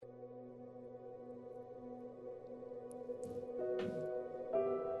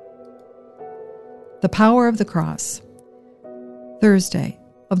The Power of the Cross. Thursday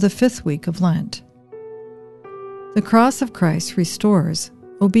of the 5th week of Lent. The cross of Christ restores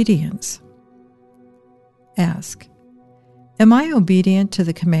obedience. Ask, am I obedient to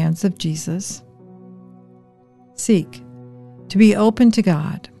the commands of Jesus? Seek to be open to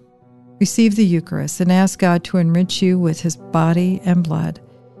God. Receive the Eucharist and ask God to enrich you with His body and blood,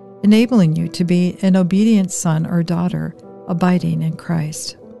 enabling you to be an obedient son or daughter abiding in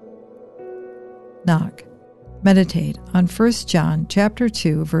Christ. Knock. Meditate on 1 John chapter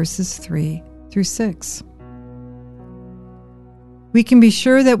 2, verses 3 through 6. We can be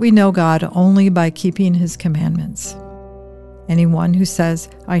sure that we know God only by keeping His commandments. Anyone who says,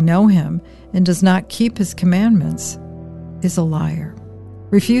 I know Him, and does not keep His commandments is a liar,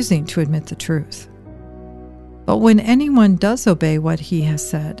 refusing to admit the truth. But when anyone does obey what He has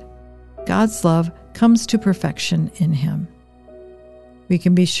said, God's love comes to perfection in him. We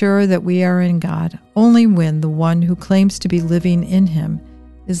can be sure that we are in God only when the one who claims to be living in Him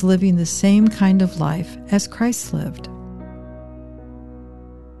is living the same kind of life as Christ lived.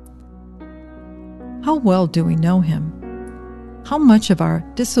 How well do we know Him? How much of our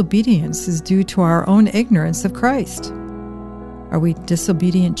disobedience is due to our own ignorance of Christ? Are we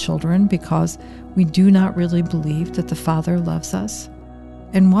disobedient children because we do not really believe that the Father loves us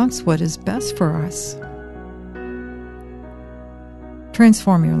and wants what is best for us?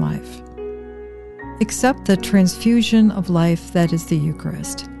 Transform your life. Accept the transfusion of life that is the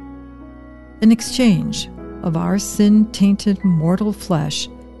Eucharist, an exchange of our sin-tainted mortal flesh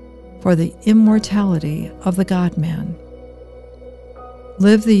for the immortality of the God-man.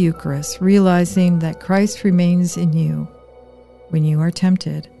 Live the Eucharist, realizing that Christ remains in you. When you are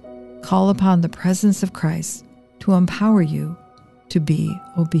tempted, call upon the presence of Christ to empower you to be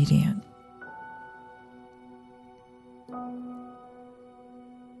obedient.